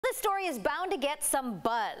this story is bound to get some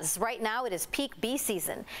buzz. Right now it is peak bee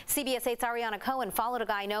season. CBS 8's Ariana Cohen followed a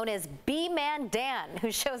guy known as Bee Man Dan,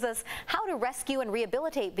 who shows us how to rescue and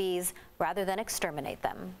rehabilitate bees rather than exterminate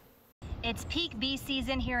them. It's peak bee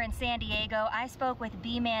season here in San Diego. I spoke with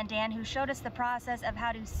Bee Man Dan, who showed us the process of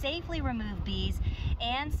how to safely remove bees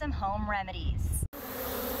and some home remedies.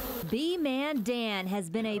 Bee Man Dan has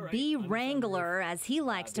been a bee wrangler, as he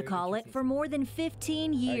likes to call it, for more than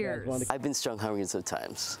 15 years. I've been stung hundreds of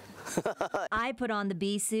times. I put on the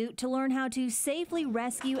bee suit to learn how to safely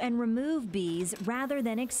rescue and remove bees rather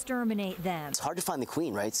than exterminate them. It's hard to find the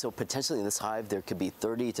queen, right? So potentially in this hive there could be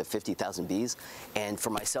 30 to 50,000 bees. And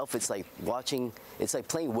for myself, it's like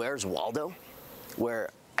playing Where's Waldo, where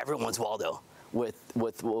everyone's Waldo. With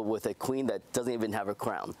a queen that doesn't even have a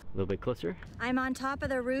crown. A little bit closer. I'm on top of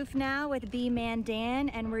the roof now with Bee Man Dan,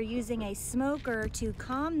 and we're using a smoker to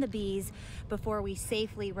calm the bees before we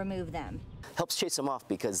safely remove them. Helps chase them off,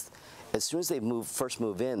 because as soon as they first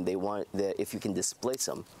move in, they want that if you can displace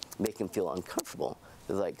them, make them feel uncomfortable.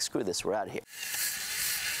 They're like, screw this, we're out of here.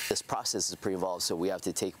 This process is pretty involved, so we have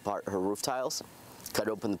to take apart her roof tiles, cut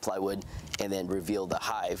open the plywood, and then reveal the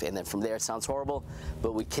hive. And then from there, it sounds horrible,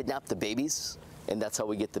 but we kidnap the babies, and that's how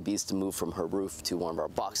we get the bees to move from her roof to one of our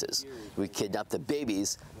boxes. We kidnap the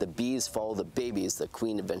babies, the bees follow the babies, the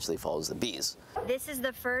queen eventually follows the bees. This is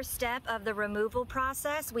the first step of the removal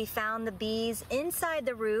process. We found the bees inside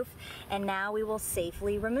the roof, and now we will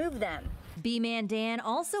safely remove them. Bee Man Dan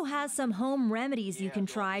also has some home remedies you can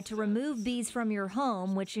try to remove bees from your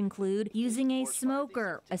home, which include using a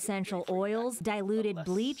smoker, essential oils, diluted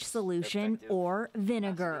bleach solution, or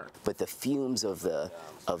vinegar. But the fumes of the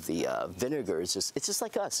vinegar is it's just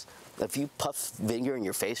like us. If you puff vinegar in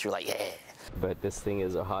your face, you're like, yeah. But this thing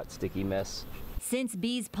is a hot, sticky mess. Since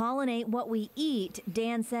bees pollinate what we eat,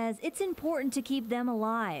 Dan says it's important to keep them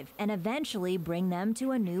alive and eventually bring them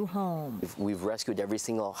to a new home. We've rescued every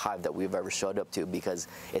single hive that we've ever showed up to, because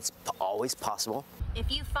it's always possible.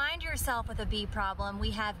 If you find yourself with a bee problem, we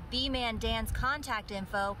have Bee Man Dan's contact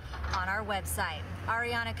info on our website.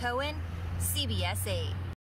 Ariana Cohen, CBS 8.